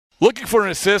Looking for an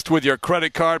assist with your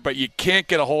credit card, but you can't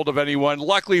get a hold of anyone?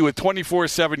 Luckily, with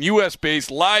 24/7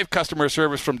 U.S.-based live customer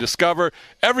service from Discover,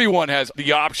 everyone has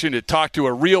the option to talk to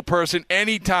a real person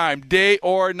anytime, day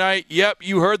or night. Yep,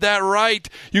 you heard that right.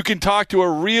 You can talk to a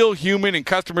real human in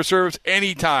customer service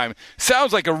anytime.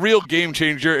 Sounds like a real game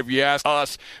changer if you ask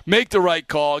us. Make the right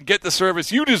call and get the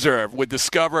service you deserve with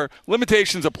Discover.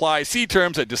 Limitations apply. See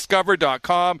terms at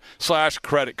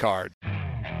discover.com/creditcard.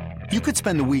 You could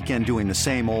spend the weekend doing the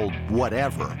same old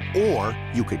whatever, or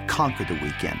you could conquer the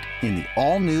weekend in the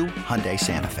all-new Hyundai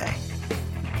Santa Fe.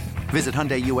 Visit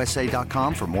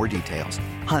HyundaiUSA.com for more details.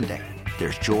 Hyundai,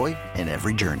 there's joy in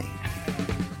every journey.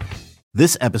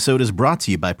 This episode is brought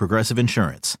to you by Progressive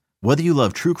Insurance. Whether you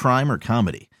love true crime or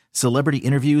comedy, celebrity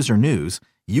interviews or news,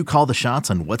 you call the shots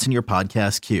on what's in your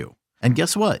podcast queue. And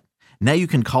guess what? Now you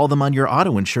can call them on your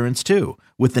auto insurance too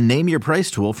with the Name Your Price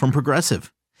tool from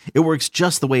Progressive. It works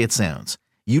just the way it sounds.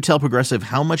 You tell Progressive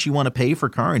how much you want to pay for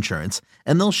car insurance,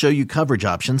 and they'll show you coverage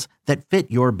options that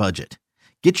fit your budget.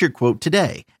 Get your quote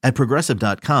today at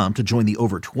Progressive.com to join the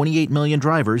over 28 million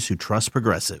drivers who trust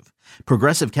Progressive.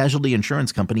 Progressive Casualty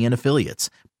Insurance Company and Affiliates.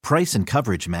 Price and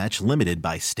coverage match limited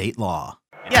by state law.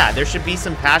 Yeah, there should be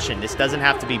some passion. This doesn't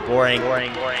have to be boring.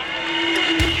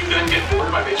 You get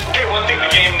bored by baseball. Hey, one thing the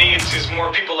game needs is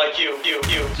more people like you.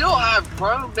 Still have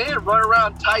grown men run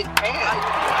around tight pants.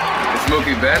 It's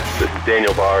Mookie Betts. This is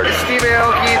Daniel Bard. It's Steve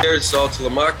Aoki. There's Sal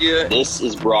Talamacchia. This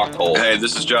is Brock Holt. Hey,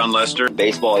 this is John Lester.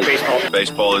 Baseball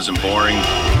isn't boring.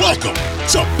 Welcome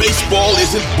to Baseball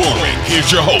Isn't Boring.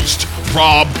 Here's your host,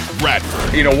 Rob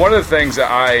Bradford. You know, one of the things that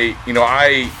I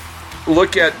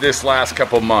look at this last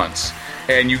couple months,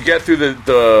 and you get through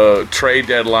the trade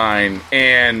deadline,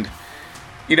 and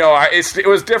you know, it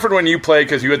was different when you played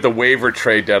because you had the waiver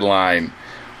trade deadline.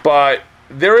 But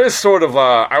there is sort of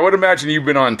I would imagine you've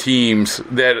been on teams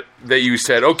that you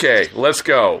said, okay, let's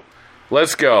go.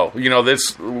 You know,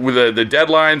 this with the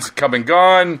deadlines come and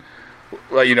gone.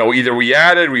 You know, either we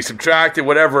added, we subtracted,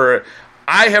 whatever.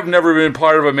 I have never been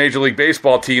part of a Major League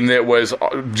Baseball team that was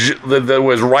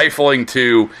rifling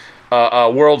to a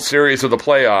World Series or the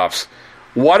playoffs.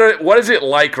 What is it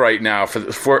like right now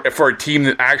for a team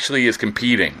that actually is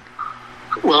competing?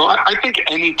 Well, I think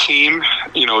any team,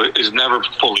 you know, is never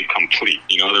fully complete.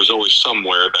 You know, there's always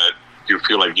somewhere that you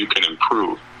feel like you can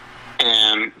improve.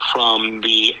 And from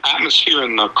the atmosphere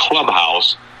in the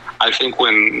clubhouse, I think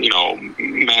when, you know,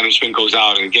 management goes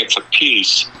out and gets a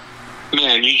piece,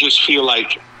 man, you just feel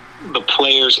like the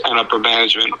players and upper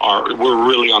management we're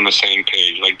really on the same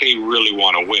page. Like, they really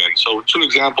want to win. So 2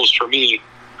 examples for me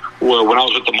were when I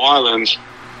was with the Marlins,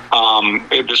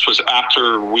 this was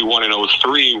after we won in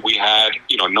 2003, we had,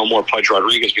 you know, no more Pudge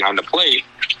Rodriguez behind the plate.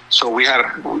 So we had,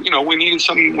 you know, we needed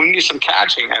some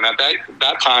catching. And at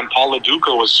that time, Paul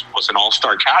LaDuca was an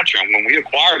all-star catcher. And when we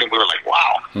acquired him, we were like,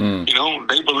 wow, you know,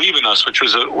 they believe in us, which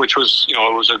was, you know,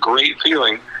 it was a great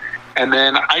feeling. And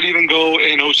then I'd even go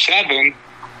in 2007,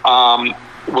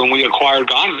 when we acquired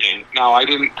Gagne. Now,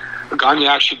 Gagne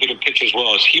actually didn't pitch as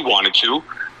well as he wanted to.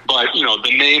 But, you know,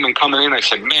 the name and coming in, I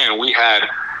said, man, we had,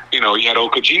 you know, you had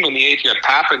Okajima in the 8th, you had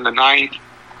Papa in the 9th.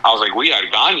 I was like, we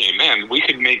had Gagne, man. We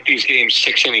could make these games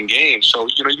 6-inning games. So,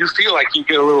 you know, you feel like you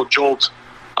get a little jolt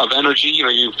of energy. You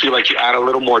know, you feel like you add a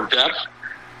little more depth.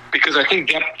 Because I think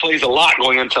depth plays a lot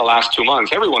going into the last 2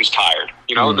 months. Everyone's tired.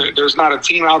 You know, there's not a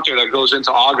team out there that goes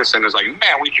into August and is like,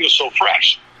 man, we feel so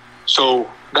fresh. So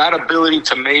that ability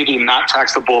to maybe not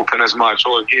tax the bullpen as much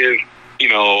or give, you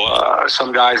know,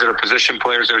 some guys that are position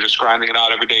players that are just grinding it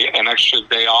out every day, an extra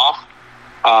day off.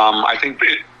 I think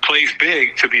it plays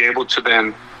big to be able to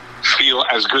then feel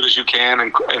as good as you can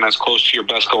and as close to your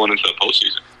best going into the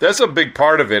postseason. That's a big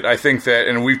part of it. I think that,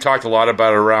 and we've talked a lot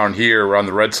about it around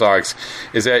the Red Sox,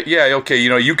 is that, yeah, okay, you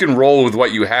know, you can roll with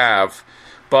what you have,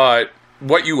 but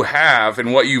what you have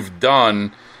and what you've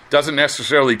done doesn't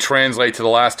necessarily translate to the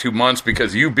last 2 months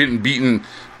because you've been beaten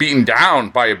down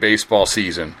by a baseball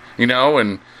season, you know?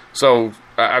 And so,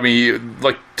 I mean,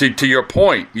 like, to your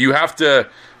point, you have to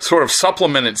sort of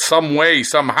supplement it some way,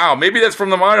 somehow. Maybe that's from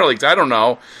the minor leagues, I don't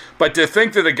know. But to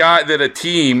think that a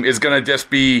team is going to just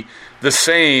be the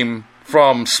same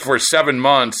for 7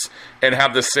 months and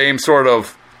have the same sort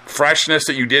of freshness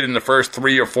that you did in the first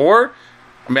 3 or 4,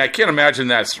 I mean, I can't imagine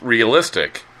that's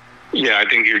realistic. Yeah, I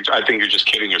think you're just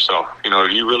kidding yourself. You know,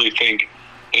 if you really think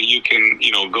that you can,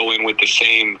 you know, go in with the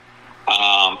same,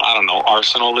 I don't know,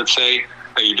 arsenal, let's say,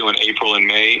 that you do in April and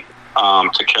May,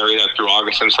 to carry that through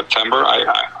August and September,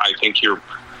 I think you're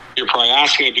probably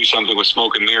asking to do something with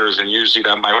smoke and mirrors, and usually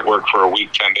that might work for a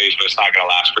week, 10 days, but it's not going to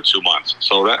last for 2 months.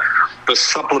 So that the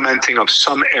supplementing of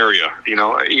some area, you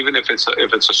know, even if it's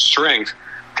a strength,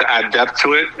 to add depth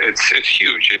to it, it's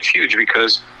huge. It's huge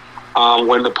because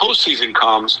when the postseason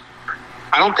comes,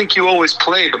 I don't think you always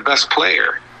play the best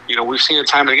player. You know, we've seen it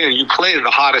time and again. You play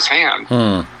the hottest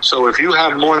hand. So if you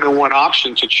have more than one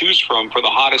option to choose from for the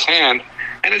hottest hand,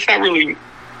 and it's not really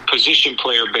position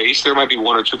player based, there might be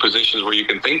one or two positions where you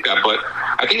can think that, but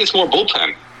I think it's more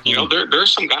bullpen. You know,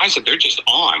 there's some guys that they're just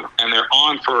on, and they're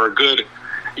on for a good,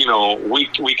 you know,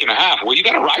 week and a half. Well, you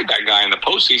got to ride that guy in the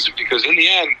postseason because in the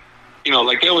end, you know,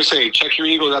 like they always say, check your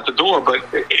egos at the door, but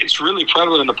it's really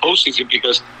prevalent in the postseason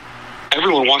because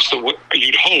everyone wants to,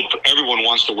 you'd hope everyone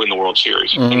wants to win the World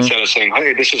Series instead of saying,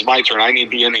 hey, this is my turn, I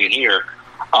need the inning here,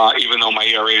 even though my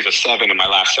ERA is a 7 in my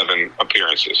last 7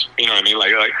 appearances. You know what I mean?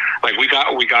 Like we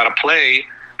got to play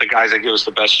the guys that give us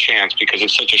the best chance because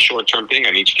it's such a short-term thing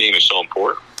and each game is so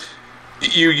important.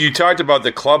 You talked about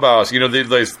the clubhouse, you know,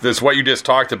 this what you just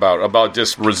talked about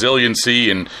just resiliency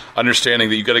and understanding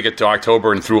that you got to get to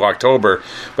October and through October.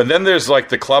 But then there's like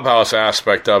the clubhouse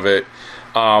aspect of it.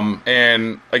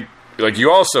 And like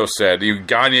you also said,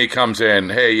 Gagne comes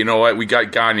in, hey, you know what, we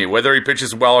got Gagne. Whether he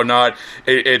pitches well or not,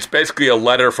 it's basically a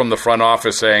letter from the front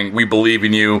office saying, we believe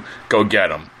in you, go get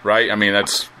him, right? I mean,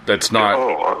 that's not...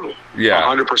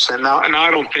 100%. Now, and I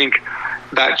don't think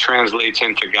that translates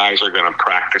into guys are going to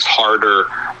practice harder,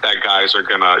 that guys are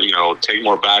going to, you know, take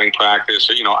more batting practice.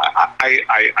 Or, you know,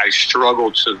 I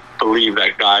struggle to believe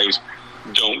that guys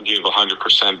don't give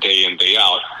 100% day in, day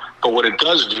out. But what it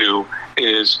does do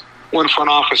is when front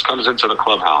office comes into the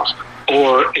clubhouse,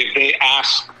 or if they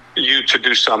ask you to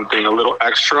do something a little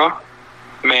extra,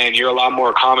 man, you're a lot more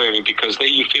accommodating because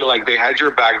you feel like they had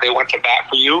your back, they went to bat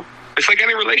for you. It's like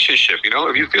any relationship, you know?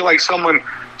 If you feel like someone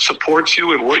supports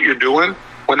you in what you're doing,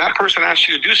 when that person asks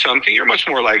you to do something, you're much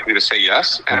more likely to say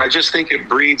yes. And I just think it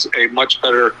breeds a much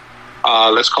better,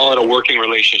 let's call it a working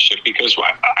relationship, because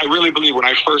I really believe when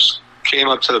I first came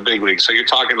up to the big league, so you're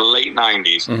talking the late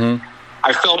 90s,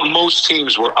 I felt most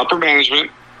teams were upper management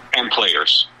and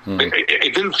players.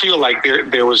 It didn't feel like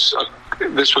there was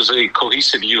this was a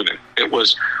cohesive unit. It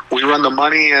was, we run the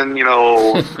money and, you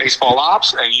know, baseball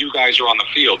ops, and you guys are on the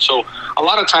field. So a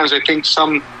lot of times I think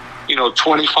some, you know,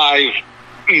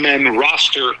 25-men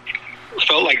roster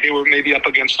felt like they were maybe up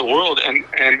against the world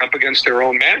and up against their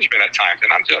own management at times.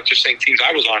 And I'm just saying teams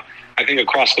I was on, I think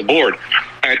across the board.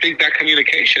 And I think that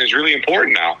communication is really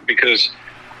important now because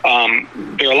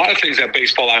there are a lot of things that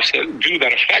baseball has to do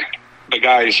that affect the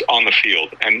guys on the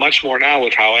field, and much more now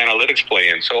with how analytics play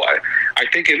in. So I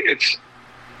think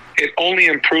it only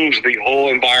improves the whole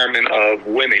environment of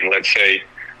winning, let's say,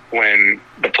 when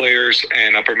the players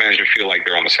and upper management feel like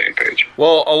they're on the same page.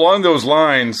 Well, along those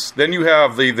lines, then you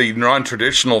have the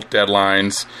non-traditional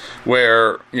deadlines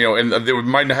where, you know, and there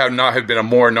might not have been a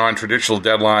more non-traditional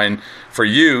deadline for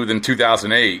you than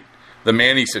 2008, the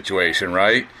Manny situation,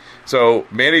 right? So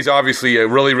Manny's obviously a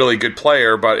really, really good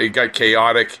player, but it got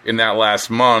chaotic in that last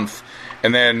month.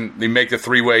 And then they make the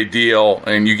 3-way deal,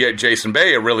 and you get Jason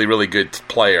Bay, a really, really good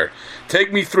player.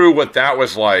 Take me through what that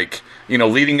was like, you know,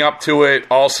 leading up to it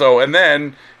also. And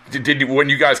then did you, when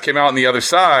you guys came out on the other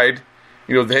side,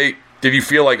 you know, did you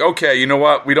feel like, okay, you know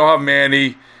what, we don't have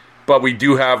Manny, but we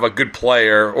do have a good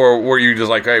player? Or were you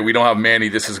just like, hey, we don't have Manny,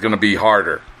 this is going to be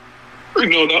harder? You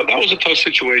know, that was a tough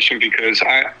situation because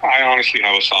I honestly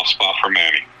have a soft spot for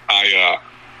Manny.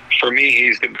 For me,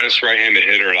 he's the best right-handed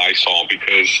hitter I saw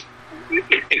because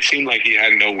it seemed like he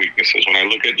had no weaknesses. When I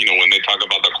look at, you know, when they talk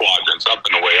about the quadrants, up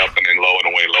and away, up and in, low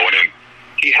and away, low and in,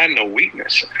 he had no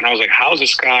weakness. And I was like, how is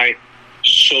this guy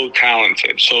so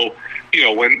talented? So, you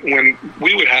know, when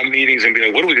we would have meetings and be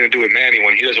like, what are we going to do with Manny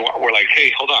when he doesn't want, we're like,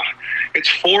 hey, hold on. It's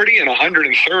 40 and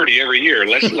 130 every year.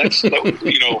 Let's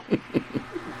you know,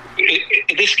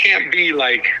 this can't be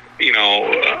like, you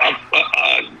know,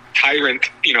 a tyrant,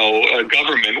 you know, a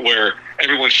government where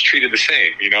everyone's treated the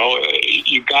same. You know,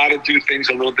 you got to do things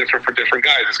a little different for different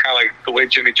guys. It's kind of like the way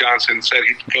Jimmy Johnson said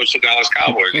he goes to Dallas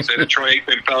Cowboys. He said if Troy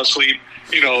Aikman fell asleep,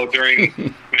 you know, during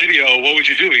video, what would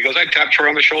you do? He goes, I'd tap Troy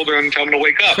on the shoulder and tell him to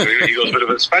wake up. And he goes, but if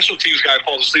a special teams guy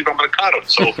falls asleep, I'm going to cut him.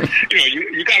 So, you know,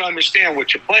 you got to understand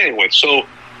what you're playing with. So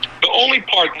the only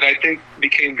part that I think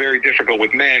became very difficult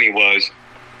with Manny was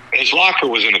his locker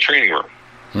was in the training room.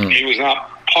 He was not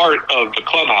part of the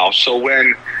clubhouse. So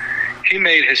when he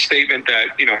made his statement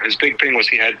that, you know, his big thing was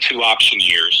he had 2 option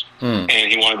years and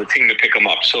he wanted the team to pick him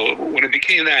up. So when it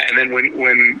became that, and then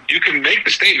when you can make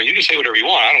the statement, you can say whatever you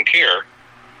want, I don't care.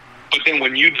 But then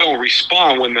when you don't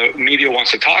respond, when the media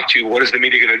wants to talk to you, what is the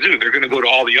media going to do? They're going to go to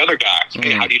all the other guys.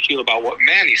 Hey, how do you feel about what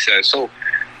Manny says? So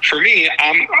for me,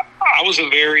 I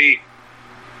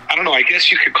I don't know, I guess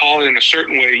you could call it in a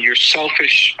certain way, you're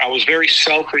selfish. I was very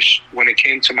selfish when it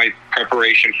came to my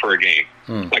preparation for a game.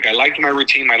 Like, I liked my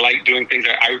routine. I liked doing things.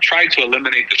 I tried to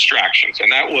eliminate distractions. And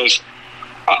that was,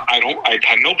 I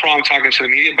had no problem talking to the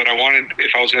media, but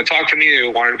if I was going to talk to the media,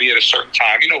 I wanted to be at a certain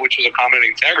time, which was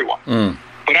accommodating to everyone.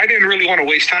 But I didn't really want to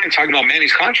waste time talking about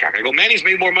Manny's contract. I go, Manny's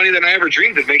made more money than I ever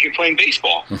dreamed of making playing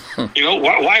baseball.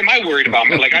 Why am I worried about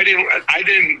him? Like, I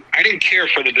didn't care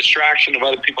for the distraction of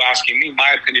other people asking me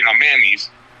my opinion on Manny's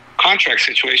contract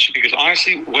situation, because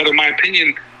honestly, whether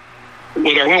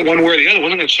I went one way or the other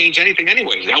wasn't going to change anything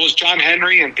anyways. That was John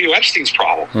Henry and Theo Epstein's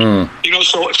problem.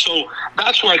 So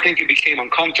that's where I think it became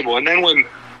uncomfortable. And then when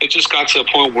it just got to the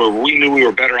point where we knew we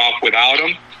were better off without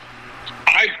him,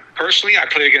 I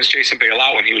played against Jason Bay a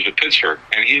lot when he was with Pittsburgh,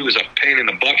 and he was a pain in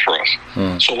the butt for us.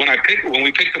 So when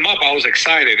we picked him up, I was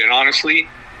excited, and honestly,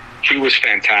 he was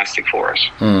fantastic for us.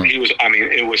 He was,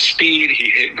 it was speed.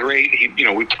 He hit great.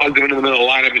 We plugged him into the middle of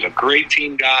the lineup. He's a great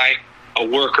team guy, a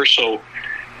worker. So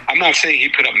I'm not saying he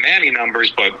put up Manny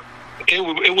numbers, but it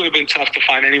would have been tough to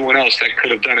find anyone else that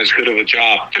could have done as good of a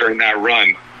job during that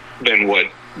run than what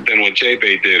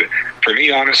J-Bay did. For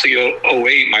me, honestly,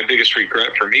 2008, my biggest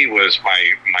regret for me was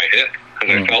my hip,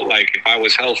 because I felt like if I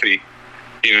was healthy,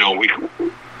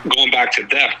 going back to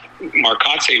depth,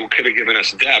 Marcotte could have given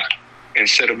us depth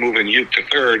instead of moving Uke to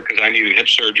third, because I needed hip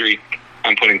surgery.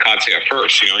 I'm putting Cotte at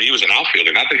first. He was an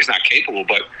outfielder. Not that he's not capable,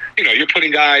 but you're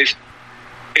putting guys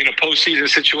in a postseason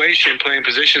situation playing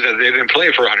positions that they didn't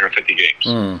play for 150 games.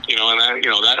 And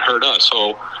that hurt us.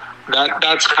 So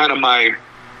that's kind of my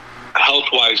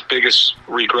health-wise biggest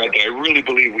regret, that I really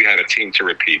believe we had a team to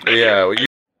repeat. Yeah.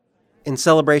 In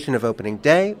celebration of opening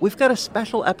day, we've got a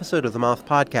special episode of the Moth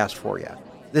Podcast for you.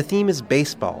 The theme is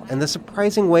baseball and the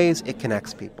surprising ways it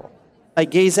connects people. I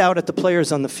gaze out at the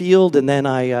players on the field, and then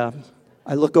I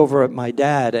look over at my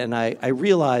dad, and I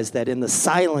realize that in the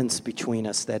silence between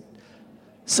us that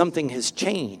something has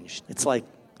changed. It's like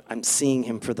I'm seeing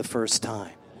him for the first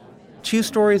time. 2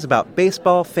 stories about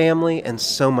baseball, family, and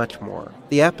so much more.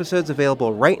 The episode's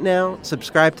available right now.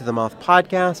 Subscribe to the Moth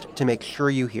Podcast to make sure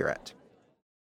you hear it.